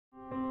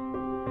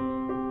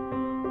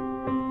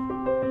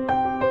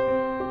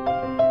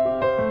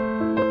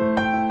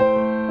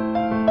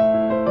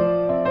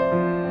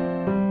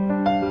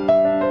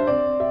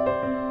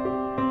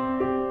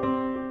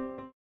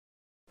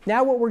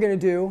Now what we're going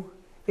to do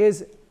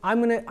is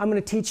I'm going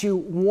to teach you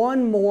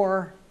one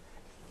more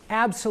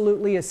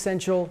absolutely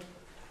essential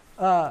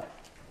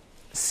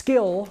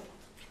skill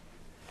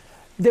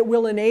that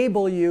will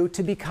enable you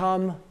to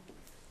become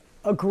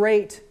a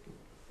great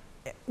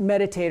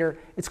meditator.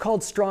 It's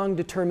called strong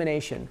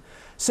determination.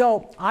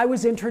 So I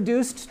was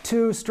introduced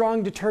to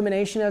strong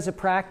determination as a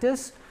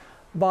practice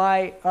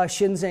by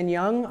Shinzen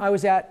Young. I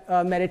was at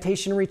a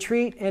meditation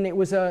retreat, and it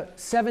was a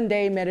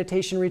 7-day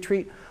meditation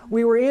retreat.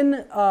 We were in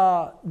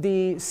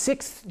the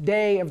 6th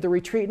day of the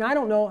retreat, and I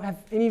don't know, have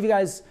any of you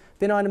guys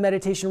been on a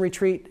meditation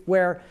retreat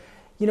where,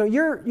 you know,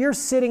 you're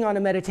sitting on a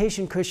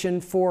meditation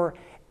cushion for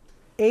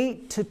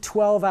 8 to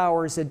 12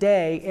 hours a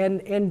day,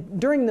 and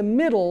during the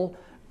middle,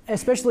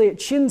 especially at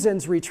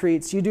Shinzen's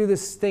retreats, you do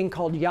this thing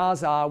called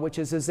yaza, which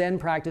is a Zen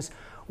practice,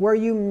 where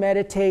you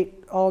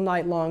meditate all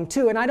night long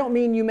too. And I don't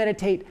mean you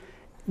meditate,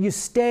 you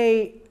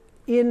stay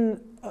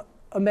in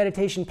a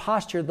meditation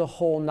posture the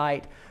whole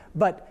night,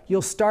 but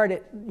you'll start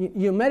it,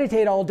 you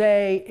meditate all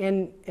day,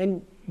 and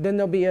then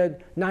there'll be a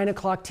 9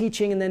 o'clock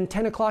teaching, and then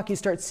 10 o'clock you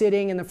start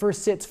sitting, and the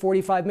first sit's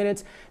 45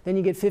 minutes, then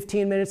you get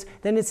 15 minutes,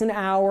 then it's an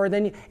hour,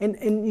 then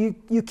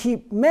you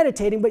keep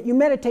meditating, but you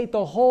meditate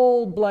the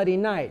whole bloody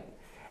night.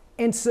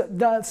 And so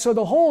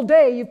the whole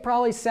day you've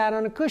probably sat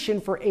on a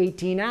cushion for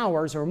 18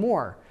 hours or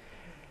more.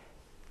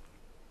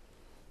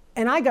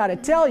 And I got to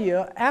tell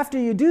you, after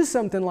you do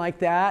something like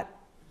that,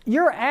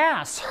 your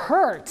ass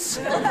hurts.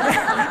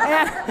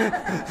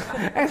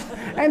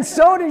 and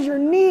so does your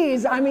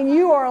knees. I mean,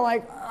 you are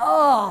like,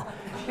 oh.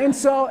 And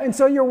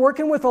so you're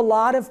working with a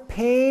lot of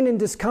pain and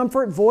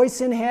discomfort,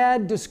 voice in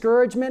head,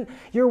 discouragement.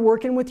 You're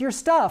working with your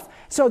stuff.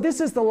 So this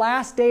is the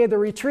last day of the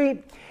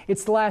retreat.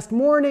 It's the last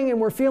morning,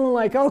 and we're feeling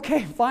like,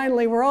 okay,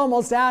 finally, we're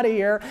almost out of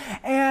here.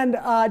 And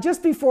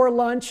just before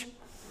lunch,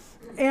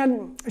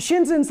 and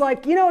Shinzen's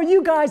like, you know,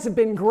 you guys have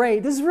been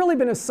great. This has really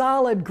been a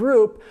solid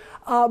group.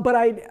 But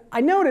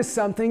I noticed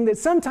something, that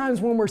sometimes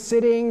when we're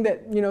sitting,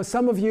 that, you know,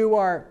 some of you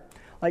are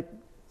like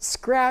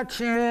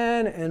scratching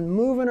and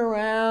moving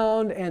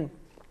around and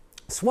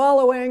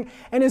swallowing.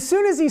 And as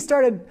soon as he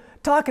started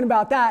talking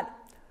about that,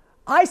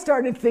 I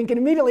started thinking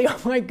immediately,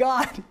 oh my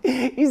God,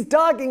 he's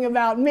talking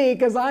about me,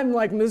 because I'm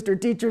like Mr.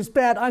 Teacher's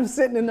Pet. I'm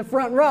sitting in the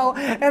front row,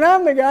 and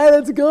I'm the guy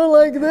that's going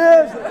like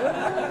this.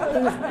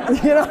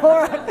 You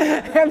know,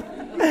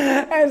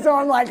 and so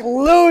I'm like,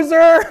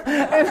 loser.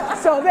 And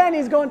so then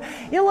he's going,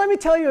 you know, let me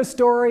tell you a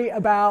story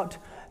about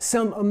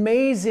some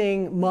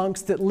amazing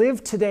monks that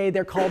live today.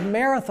 They're called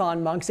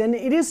marathon monks. And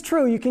it is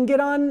true, you can get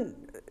on,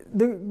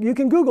 you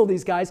can Google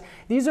these guys.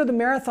 These are the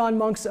marathon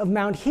monks of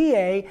Mount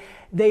Hiei.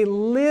 They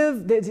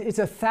live, it's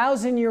a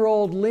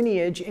 1,000-year-old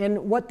lineage, and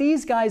what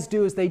these guys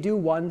do is they do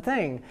one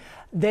thing.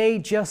 They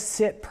just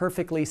sit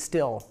perfectly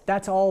still.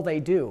 That's all they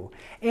do.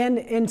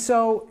 And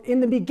so in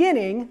the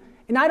beginning,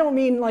 and I don't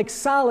mean like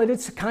solid,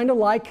 it's kind of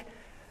like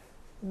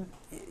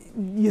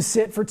you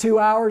sit for 2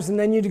 hours and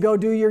then you go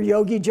do your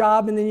yogi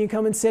job and then you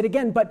come and sit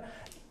again. But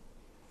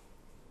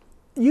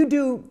you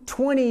do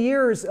 20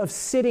 years of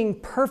sitting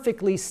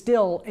perfectly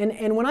still.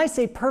 And when I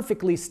say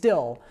perfectly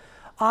still,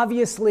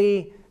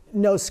 obviously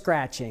no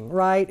scratching,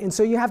 right? And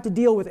so you have to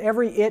deal with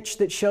every itch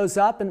that shows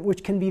up, and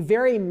which can be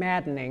very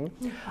maddening.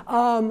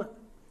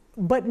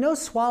 But no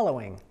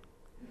swallowing.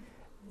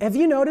 Have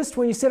you noticed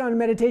when you sit on a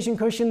meditation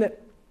cushion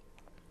that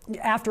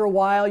after a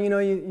while, you know,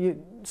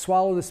 you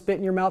swallow the spit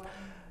in your mouth?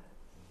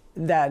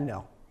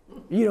 No,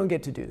 you don't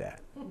get to do that.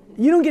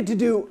 You don't get to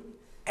do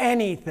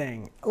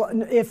anything.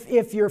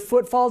 If your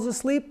foot falls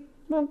asleep,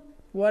 well,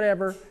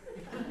 whatever,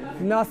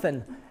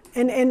 nothing.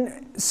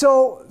 And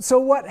so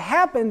what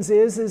happens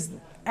is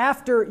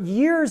after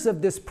years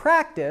of this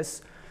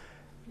practice,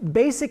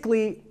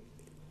 basically,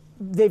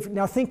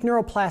 now think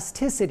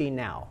neuroplasticity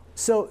now.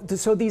 So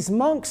these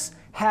monks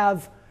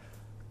have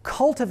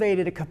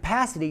cultivated a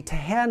capacity to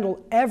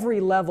handle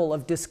every level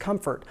of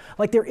discomfort.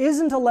 Like there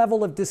isn't a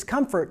level of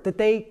discomfort that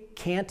they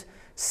can't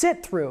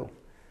sit through.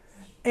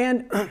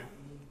 And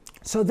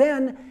so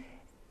then,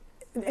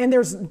 and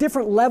there's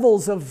different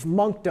levels of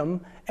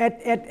monkdom.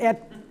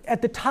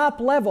 At the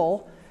top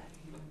level,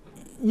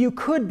 you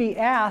could be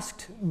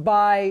asked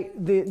by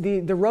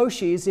the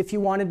Roshis if you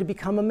wanted to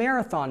become a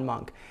marathon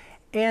monk.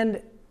 And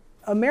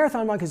a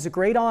marathon monk is a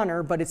great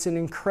honor, but it's an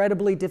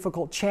incredibly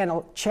difficult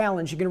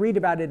challenge. You can read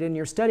about it in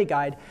your study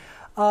guide.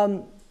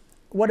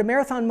 What a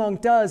marathon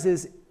monk does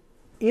is,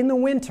 in the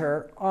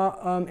winter,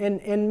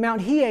 in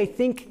Mount Hiei,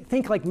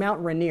 think like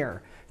Mount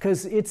Rainier,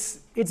 because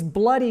it's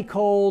bloody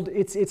cold.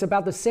 It's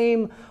about the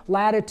same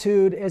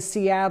latitude as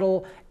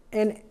Seattle,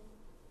 and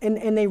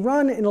they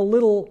run in a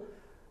little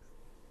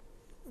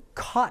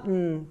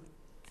cotton,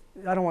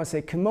 I don't want to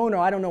say kimono,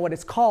 I don't know what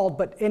it's called,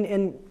 but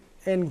in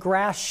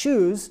grass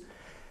shoes.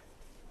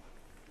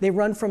 They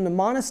run from the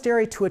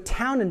monastery to a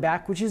town and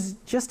back, which is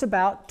just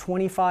about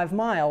 25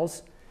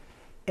 miles,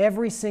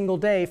 every single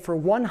day for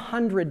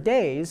 100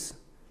 days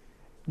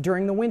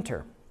during the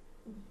winter.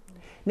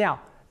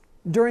 Now,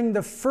 during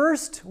the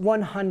first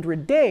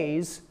 100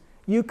 days,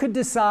 you could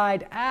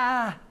decide,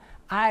 I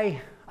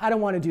don't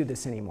want to do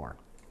this anymore.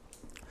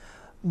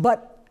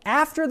 But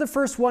after the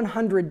first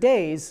 100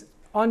 days,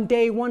 on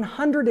day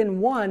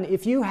 101,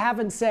 if you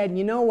haven't said,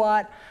 you know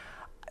what,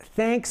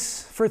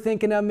 thanks for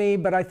thinking of me,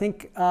 but I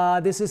think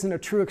this isn't a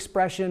true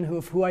expression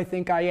of who I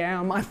think I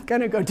am. I'm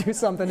going to go do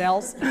something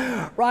else,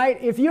 right?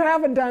 If you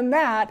haven't done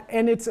that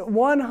and it's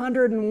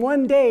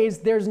 101 days,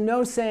 there's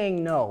no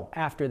saying no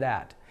after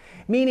that.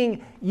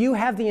 Meaning you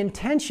have the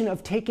intention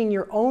of taking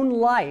your own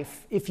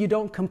life if you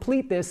don't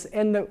complete this.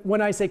 And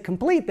when I say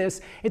complete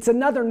this, it's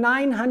another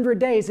 900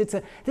 days. This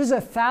is a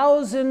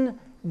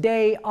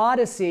 1,000-day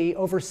odyssey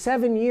over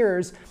 7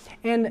 years.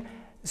 And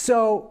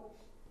so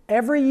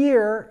every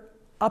year,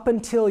 up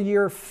until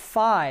year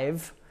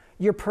 5,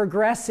 you're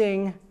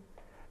progressing,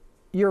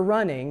 you're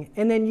running.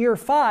 And then year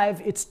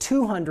 5, it's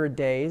 200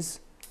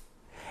 days.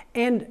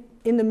 And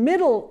in the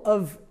middle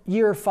of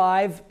year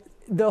 5,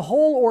 the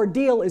whole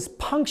ordeal is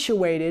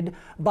punctuated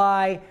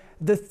by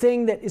the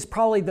thing that is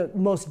probably the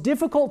most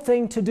difficult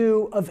thing to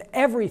do of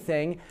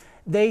everything.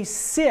 They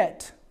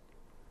sit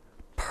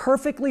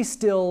perfectly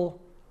still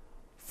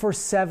for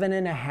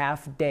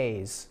 7.5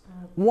 days,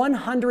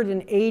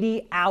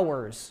 180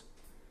 hours.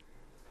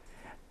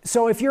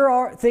 So if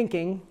you're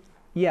thinking,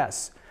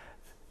 yes,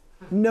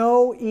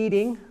 no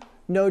eating,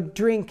 no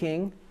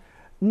drinking,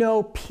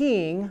 no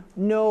peeing,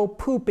 no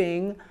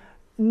pooping,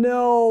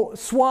 no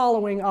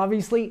swallowing,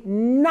 obviously,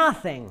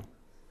 nothing.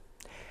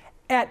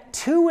 At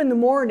 2 in the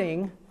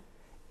morning,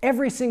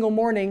 every single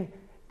morning,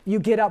 you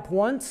get up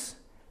once,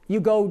 you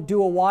go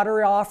do a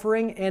water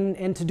offering,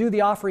 and to do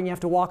the offering, you have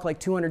to walk like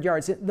 200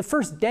 yards. The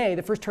first day,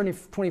 the first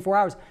 24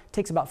 hours,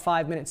 takes about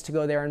 5 minutes to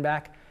go there and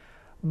back.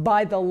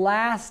 By the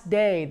last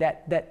day,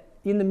 that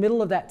in the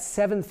middle of that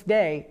 7th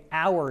day,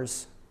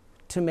 hours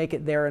to make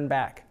it there and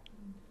back.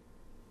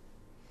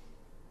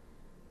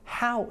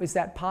 How is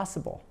that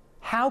possible?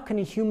 How can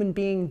a human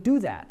being do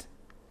that?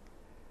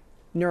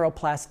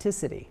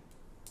 Neuroplasticity.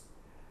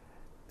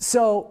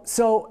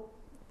 So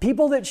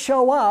people that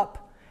show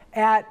up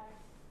at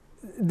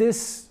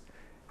this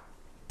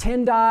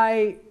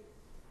Tendai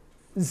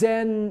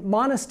Zen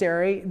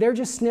monastery, they're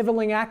just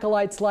sniveling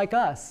acolytes like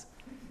us.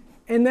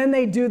 And then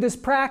they do this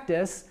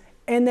practice,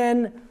 and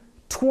then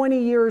 20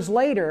 years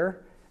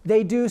later,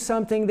 they do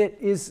something that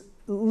is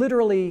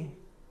literally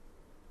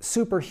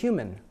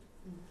superhuman.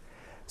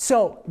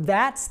 So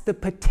that's the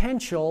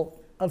potential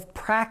of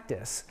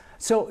practice.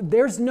 So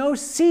there's no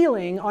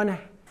ceiling on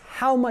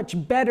how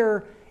much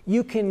better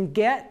you can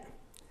get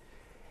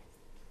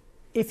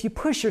if you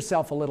push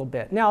yourself a little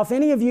bit. Now, if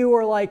any of you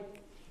are like,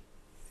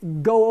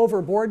 go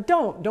overboard,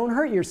 don't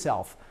hurt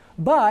yourself.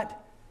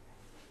 But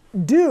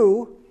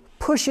do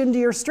push into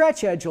your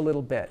stretch edge a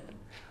little bit.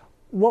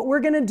 What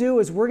we're going to do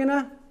is we're going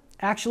to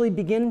actually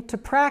begin to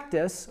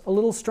practice a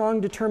little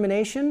strong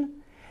determination.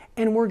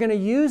 And we're going to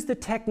use the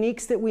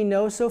techniques that we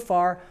know so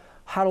far,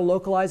 how to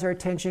localize our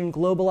attention,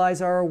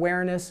 globalize our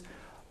awareness,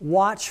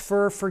 watch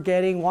for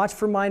forgetting, watch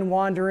for mind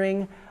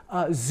wandering,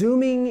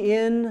 zooming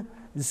in,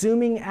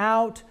 zooming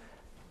out.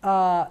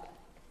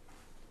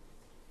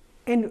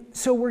 And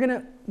so we're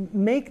going to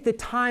make the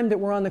time that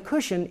we're on the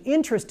cushion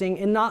interesting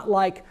and not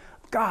like,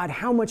 God,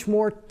 how much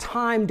more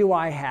time do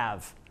I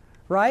have,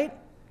 right?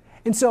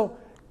 And so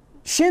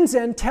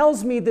Shinzen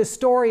tells me this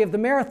story of the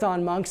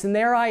marathon monks, and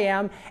there I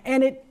am,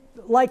 and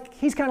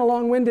he's kind of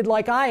long-winded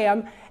like I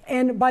am,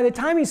 and by the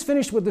time he's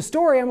finished with the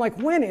story, I'm like,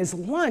 when is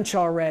lunch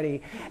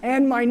already?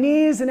 And my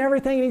knees and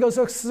everything, and he goes,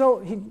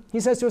 he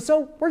says to us,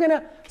 so we're going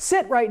to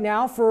sit right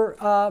now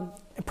for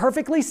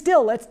perfectly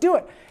still, let's do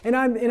it. And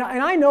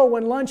I know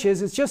when lunch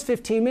is, it's just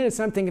 15 minutes,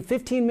 I'm thinking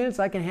 15 minutes,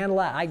 I can handle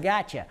that, I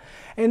got you.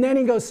 And then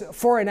he goes,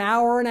 for an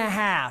hour and a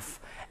half.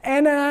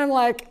 And then I'm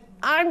like,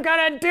 I'm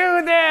going to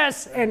do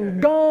this,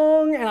 and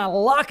gong, and I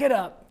lock it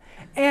up.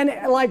 And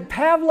like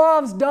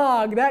Pavlov's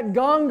dog, that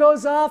gong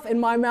goes off and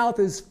my mouth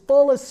is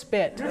full of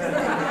spit.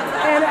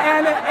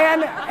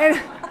 and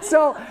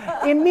so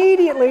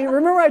immediately,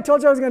 remember I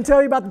told you I was going to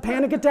tell you about the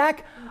panic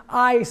attack?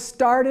 I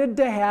started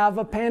to have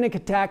a panic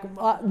attack.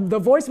 The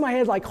voice in my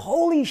head like,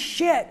 holy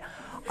shit,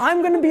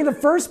 I'm going to be the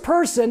first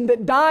person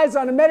that dies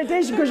on a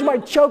meditation cushion by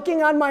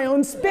choking on my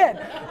own spit.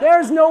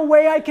 There's no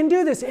way I can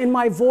do this. And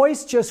my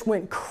voice just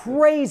went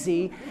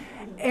crazy.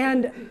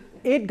 And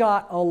it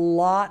got a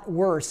lot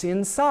worse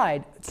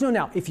inside. So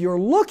now, if you're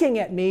looking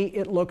at me,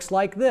 it looks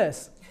like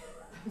this.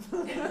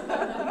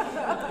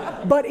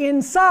 But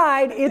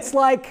inside, it's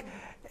like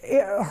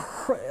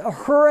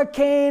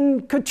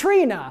Hurricane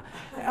Katrina,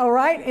 all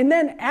right? And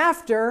then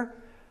after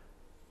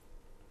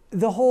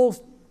the whole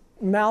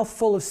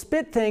mouthful of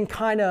spit thing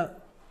kind of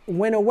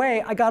went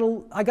away, I got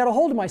a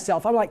hold of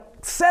myself. I'm like,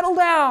 settle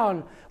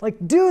down, like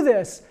do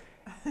this.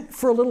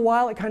 For a little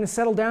while, it kind of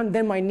settled down.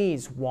 Then my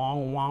knees,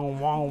 wong, wong,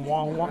 wong,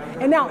 wong, wong.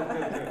 And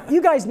now,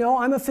 you guys know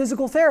I'm a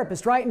physical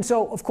therapist, right? And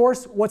so, of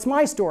course, what's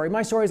my story?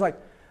 My story is like,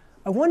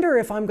 I wonder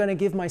if I'm going to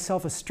give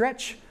myself a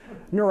stretch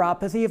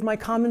neuropathy of my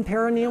common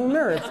perineal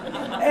nerve.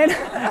 and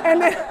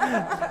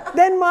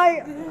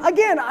then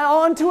again,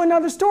 on to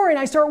another story, and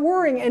I start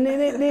worrying, and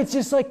it's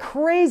just like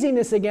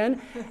craziness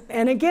again.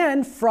 And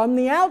again, from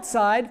the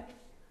outside,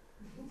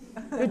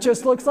 It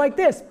just looks like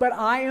this, but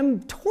I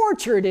am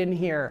tortured in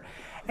here.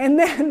 And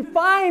then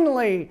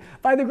finally,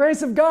 by the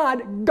grace of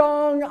God,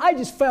 gong, I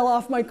just fell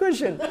off my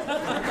cushion.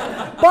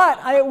 But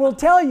I will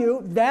tell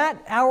you,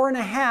 that hour and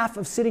a half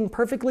of sitting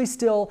perfectly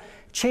still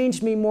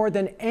changed me more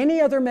than any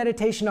other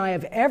meditation I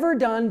have ever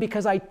done,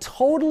 because I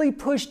totally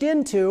pushed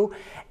into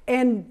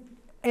and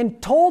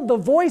told the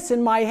voice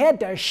in my head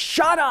to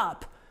shut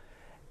up.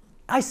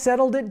 I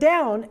settled it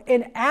down,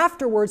 and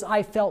afterwards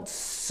I felt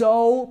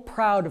so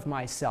proud of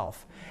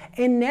myself.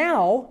 And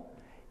now,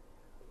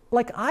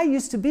 like I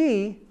used to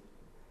be,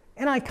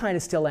 and I kind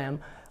of still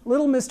am,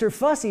 little Mr.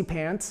 Fussy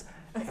Pants.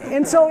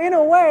 And so in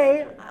a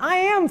way, I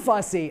am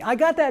fussy. I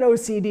got that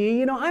OCD,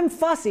 you know, I'm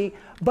fussy,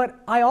 but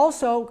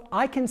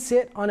I can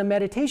sit on a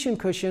meditation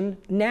cushion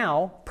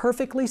now,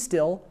 perfectly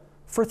still,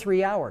 for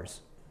 3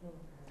 hours.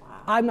 Wow.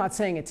 I'm not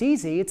saying it's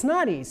easy, it's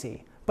not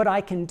easy, but I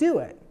can do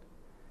it.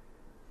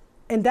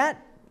 And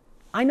that,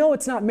 I know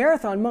it's not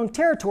marathon monk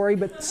territory,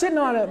 but sitting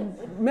on a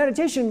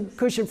meditation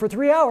cushion for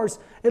 3 hours,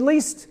 at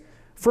least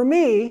for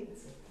me,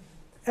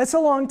 that's a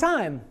long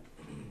time.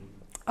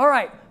 All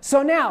right,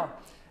 so now,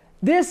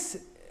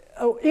 this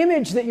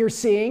image that you're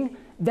seeing,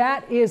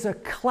 that is a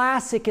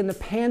classic in the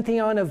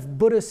pantheon of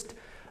Buddhist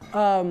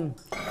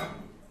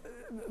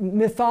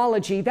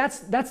mythology.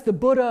 That's the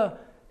Buddha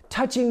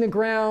touching the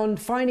ground,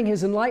 finding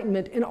his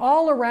enlightenment, and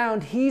all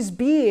around he's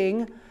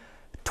being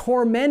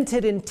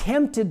tormented and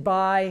tempted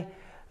by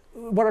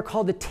what are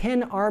called the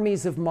 10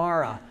 armies of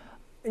Mara.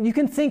 You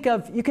can think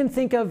of the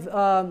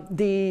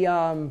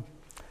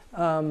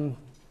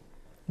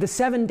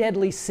 7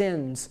 deadly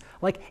sins,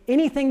 like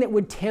anything that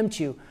would tempt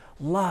you,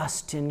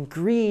 lust and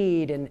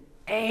greed and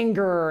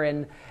anger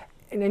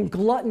and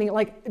gluttony,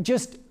 like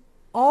just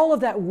all of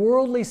that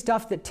worldly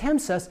stuff that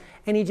tempts us,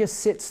 and he just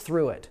sits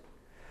through it.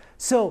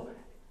 So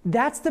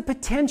that's the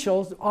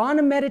potential. On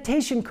a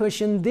meditation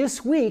cushion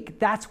this week,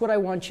 that's what I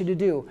want you to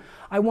do.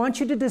 I want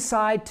you to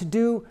decide to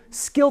do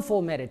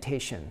skillful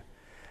meditation.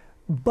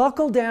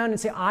 Buckle down and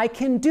say, I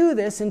can do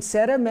this, and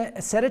set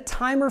a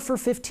timer for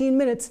 15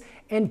 minutes,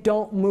 and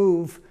don't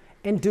move,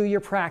 and do your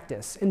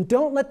practice. And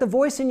don't let the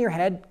voice in your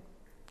head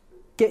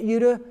get you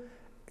to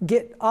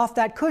get off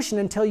that cushion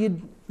until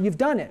you've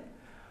done it.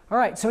 All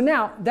right, so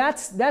now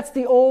that's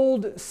the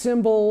old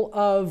symbol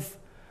of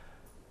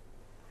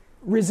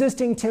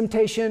resisting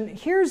temptation.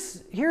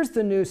 Here's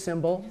the new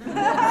symbol.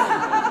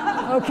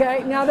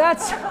 Okay, now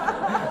that's...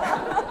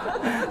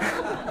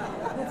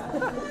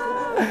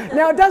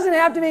 Now it doesn't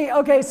have to be,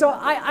 okay, so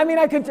I mean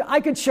I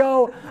could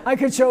show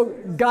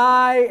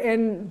guy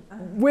and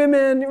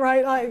women,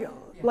 right?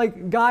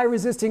 Like guy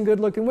resisting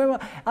good-looking women.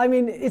 I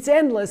mean, it's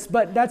endless,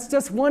 but that's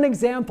just one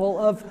example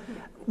of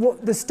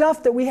the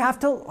stuff that we have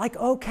to, like,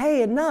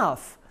 okay,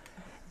 enough.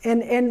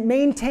 And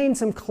maintain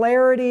some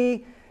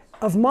clarity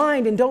of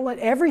mind, and don't let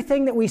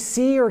everything that we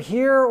see or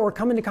hear or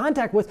come into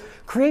contact with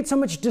create so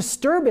much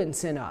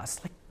disturbance in us.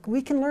 Like,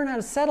 we can learn how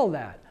to settle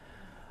that.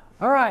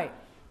 All right.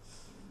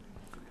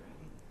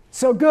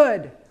 So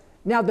good.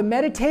 Now the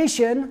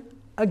meditation,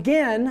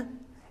 again,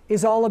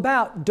 is all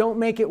about don't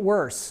make it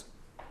worse.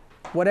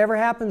 Whatever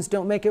happens,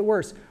 don't make it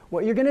worse.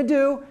 What you're going to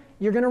do,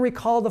 you're going to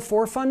recall the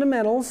 4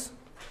 fundamentals.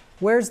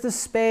 Where's the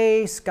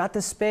space? Got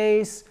the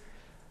space.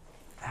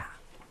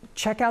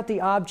 Check out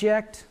the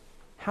object.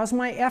 How's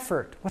my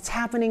effort? What's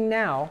happening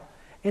now?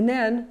 And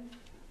then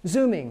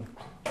zooming.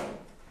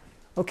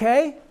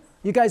 Okay?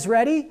 You guys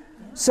ready?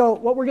 So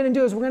what we're going to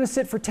do is we're going to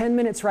sit for 10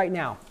 minutes right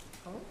now.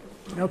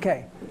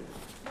 Okay.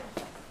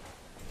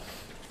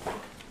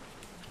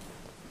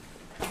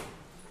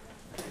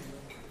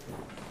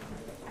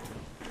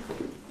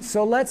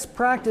 So let's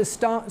practice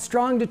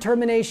strong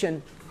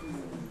determination.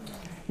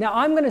 Now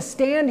I'm going to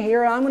stand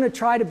here. I'm going to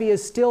try to be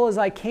as still as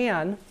I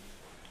can.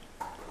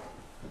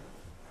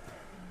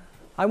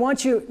 I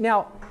want you,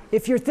 now,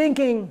 if you're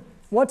thinking,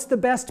 what's the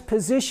best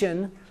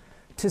position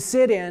to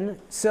sit in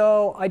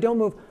so I don't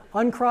move,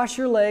 uncross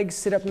your legs,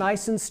 sit up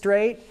nice and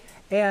straight,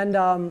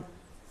 and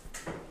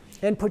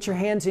put your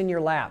hands in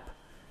your lap.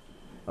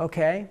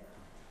 Okay?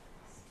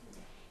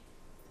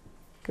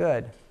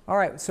 Good. All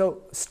right,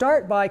 so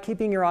start by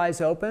keeping your eyes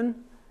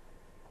open,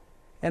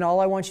 and all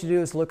I want you to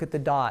do is look at the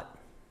dot.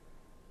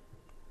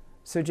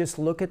 So just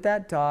look at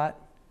that dot,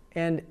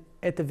 and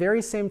at the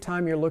very same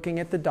time you're looking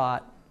at the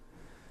dot,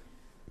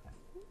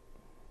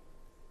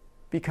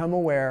 become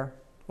aware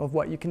of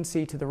what you can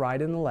see to the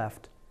right and the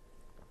left,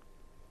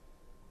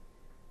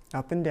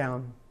 up and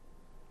down,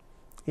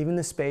 even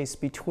the space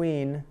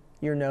between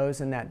your nose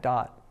and that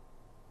dot.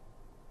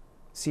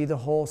 See the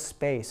whole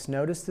space.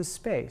 Notice the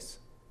space.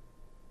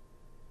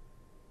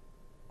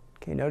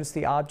 Okay, notice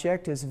the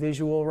object is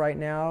visual right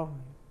now.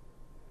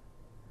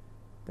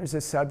 There's a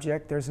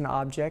subject, there's an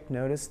object,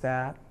 notice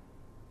that.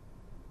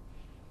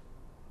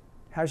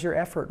 How's your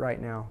effort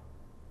right now?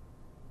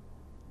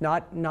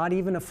 Not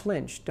even a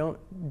flinch.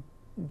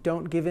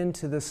 Don't give in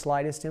to the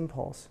slightest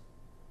impulse.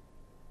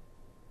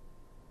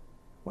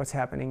 What's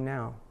happening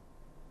now?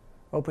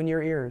 Open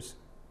your ears.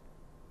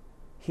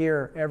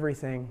 Hear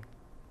everything.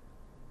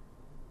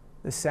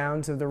 The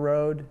sounds of the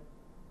road,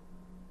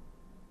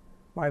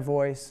 my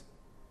voice.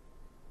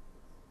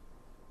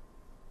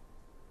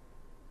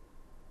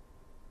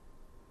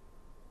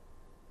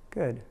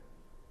 Good.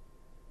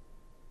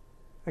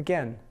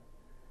 Again,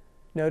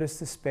 notice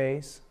the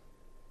space,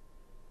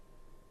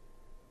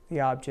 the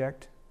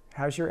object.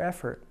 How's your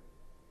effort?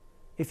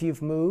 If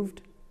you've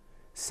moved,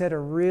 set a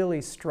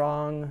really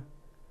strong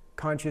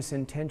conscious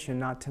intention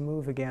not to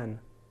move again.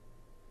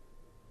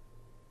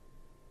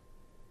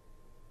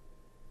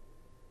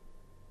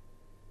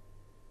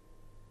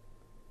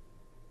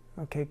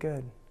 Okay,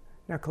 good.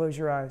 Now close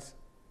your eyes.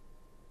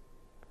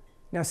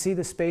 Now see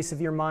the space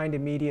of your mind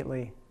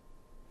immediately.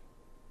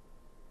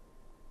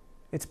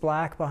 It's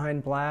black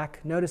behind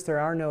black. Notice there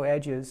are no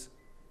edges.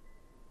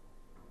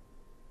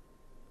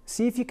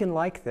 See if you can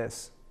like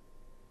this.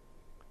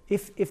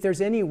 If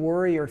there's any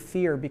worry or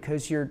fear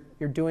because you're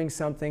doing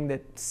something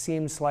that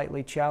seems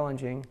slightly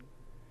challenging,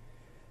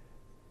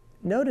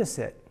 notice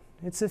it.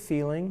 It's a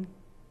feeling.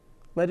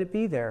 Let it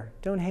be there.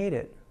 Don't hate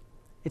it.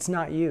 It's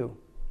not you.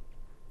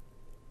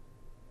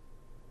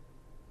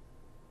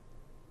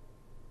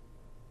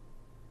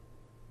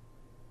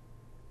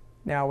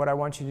 Now, what I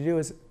want you to do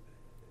is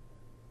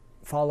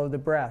follow the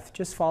breath.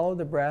 Just follow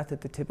the breath at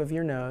the tip of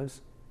your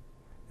nose.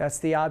 That's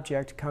the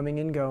object coming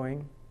and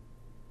going.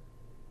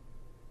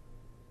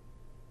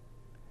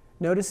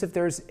 Notice if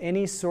there's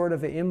any sort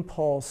of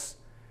impulse,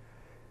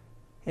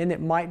 and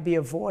it might be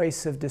a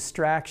voice of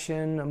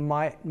distraction,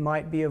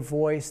 might be a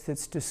voice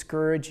that's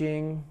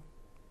discouraging.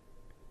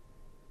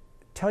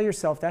 Tell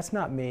yourself, that's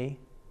not me,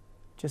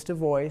 just a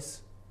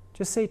voice.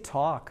 Just say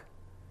talk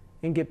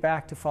and get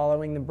back to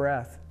following the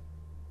breath.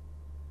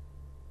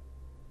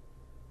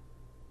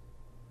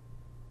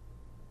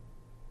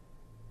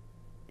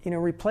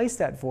 Replace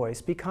that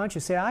voice. Be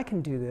conscious. Say, I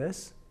can do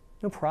this.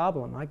 No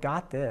problem. I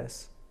got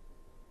this.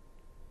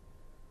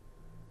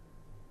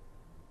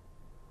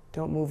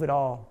 Don't move at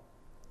all.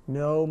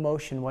 No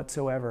motion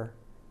whatsoever.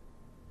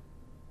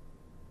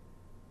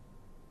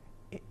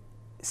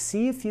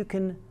 See if you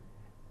can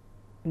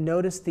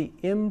notice the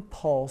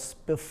impulse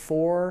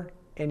before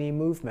any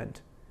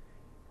movement.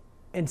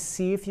 And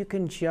see if you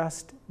can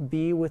just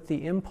be with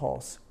the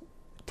impulse.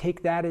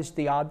 Take that as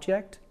the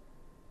object.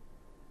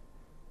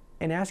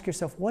 And ask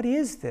yourself, what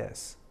is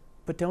this?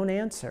 But don't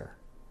answer.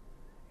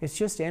 It's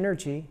just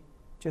energy,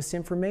 just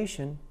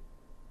information.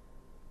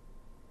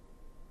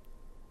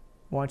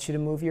 I want you to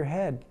move your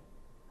head.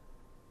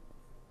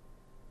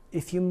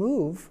 If you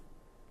move,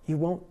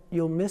 you'll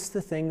miss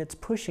the thing that's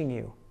pushing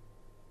you.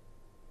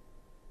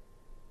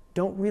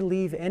 Don't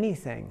relieve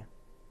anything.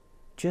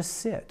 Just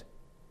sit.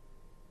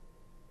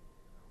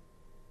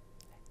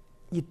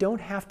 You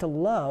don't have to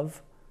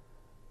love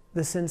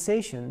the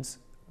sensations,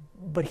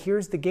 but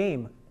here's the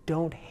game.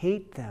 Don't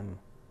hate them.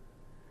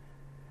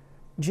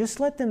 Just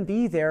let them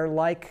be there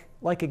like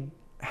a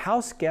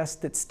house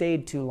guest that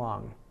stayed too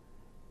long.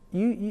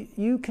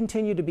 You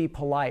continue to be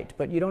polite,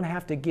 but you don't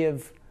have to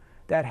give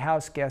that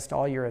house guest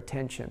all your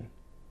attention.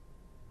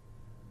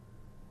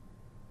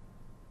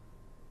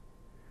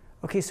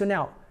 Okay, so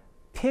now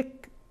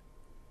pick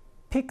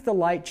the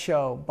light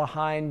show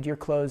behind your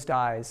closed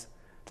eyes,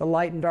 the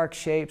light and dark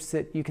shapes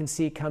that you can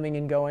see coming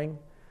and going.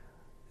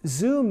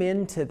 Zoom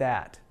into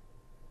that.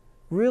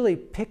 Really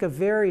pick a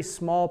very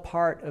small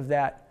part of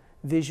that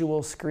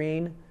visual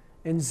screen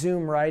and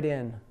zoom right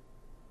in.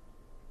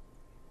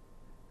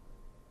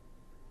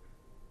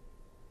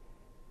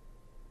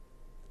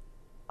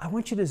 I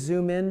want you to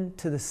zoom in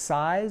to the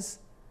size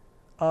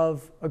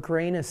of a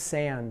grain of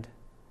sand.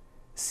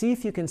 See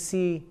if you can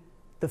see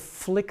the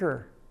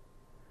flicker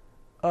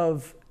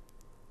of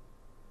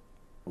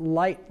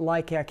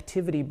light-like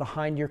activity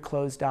behind your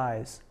closed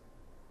eyes.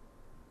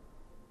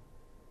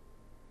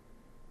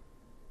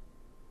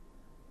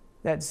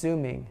 That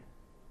zooming.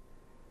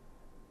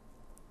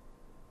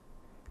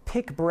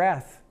 Pick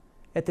breath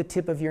at the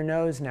tip of your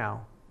nose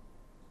now.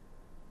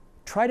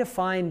 Try to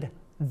find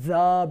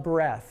the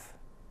breath.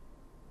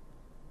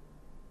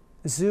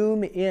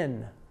 Zoom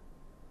in.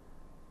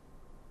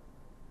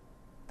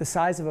 The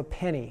size of a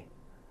penny.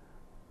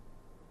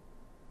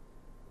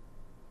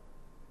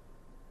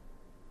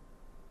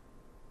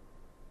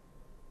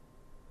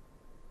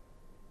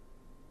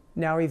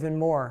 Now even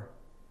more.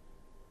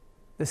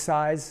 The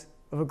size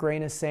of a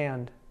grain of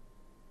sand.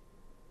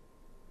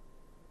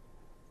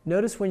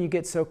 Notice when you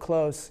get so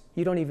close,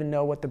 you don't even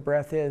know what the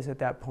breath is at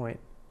that point.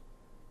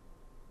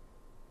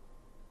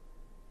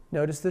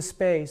 Notice the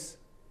space.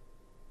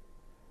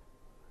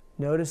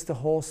 Notice the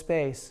whole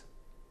space.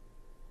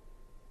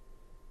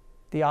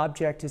 The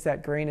object is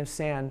that grain of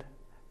sand,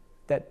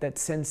 that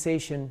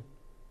sensation.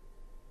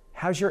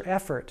 How's your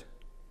effort?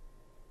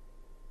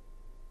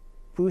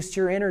 Boost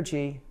your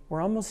energy.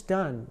 We're almost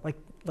done.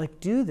 Like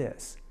do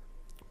this.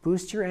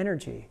 Boost your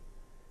energy.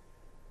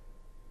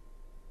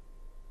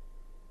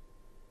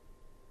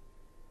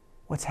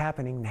 What's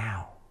happening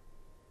now?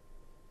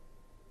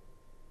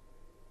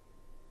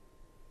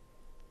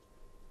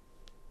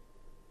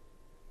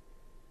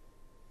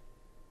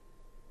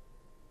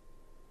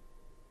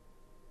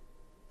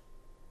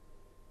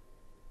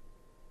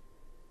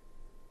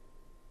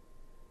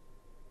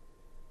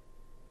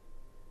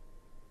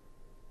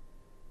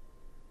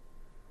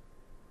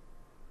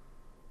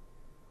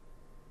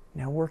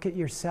 Now work it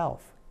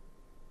yourself.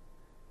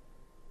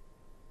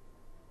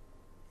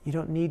 You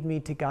don't need me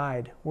to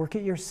guide. Work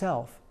it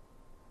yourself.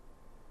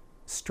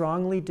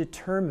 Strongly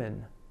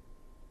determine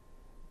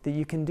that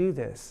you can do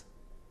this.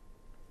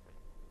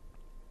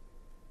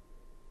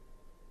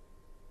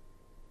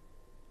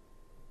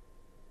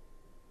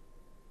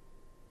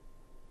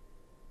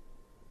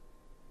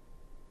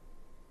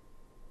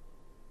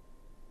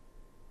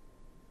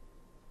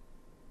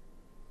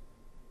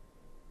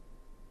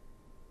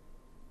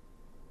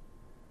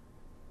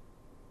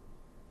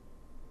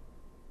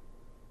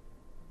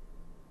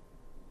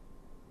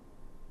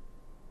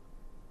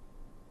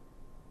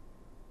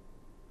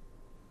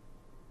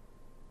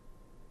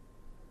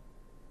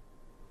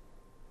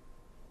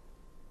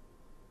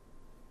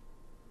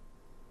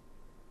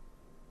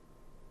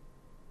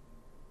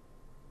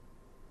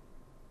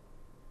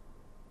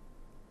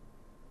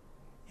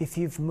 If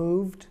you've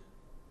moved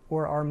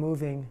or are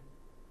moving,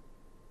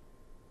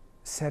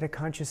 set a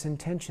conscious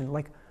intention.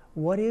 Like,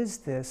 what is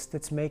this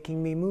that's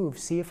making me move?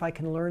 See if I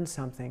can learn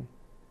something.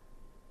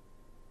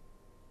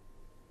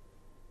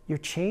 You're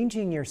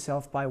changing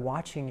yourself by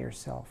watching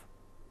yourself.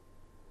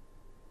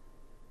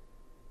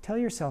 Tell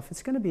yourself,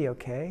 it's going to be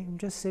okay. I'm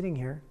just sitting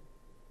here.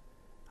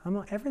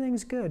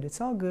 Everything's good. It's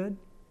all good.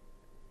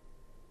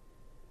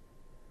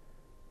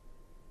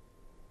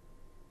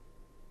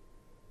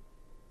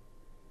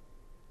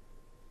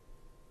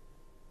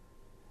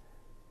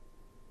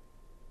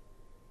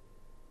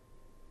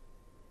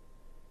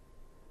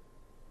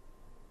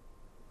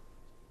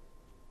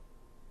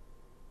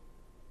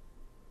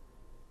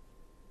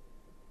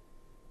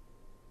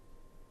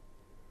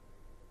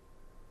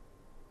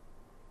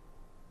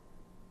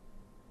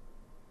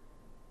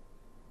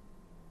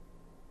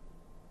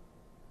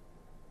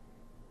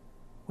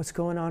 What's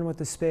going on with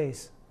the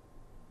space?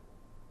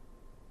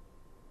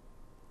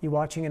 You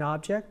watching an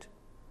object?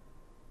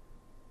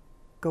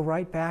 Go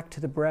right back to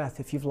the breath.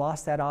 If you've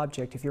lost that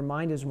object, if your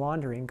mind is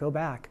wandering, go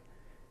back.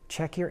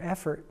 Check your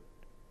effort.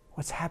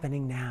 What's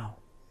happening now?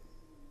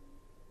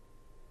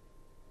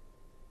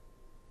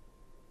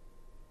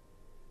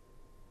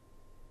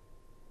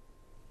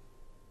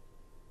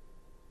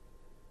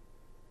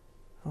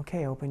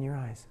 Okay, open your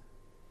eyes.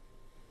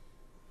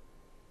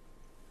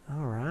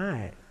 All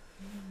right.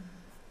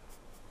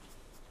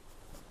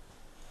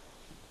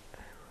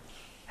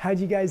 How'd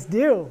you guys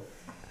do?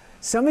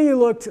 Some of you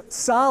looked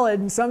solid,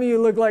 and some of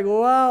you looked like,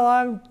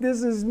 wow,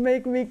 this is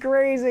making me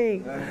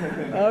crazy.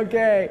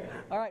 Okay,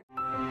 all right.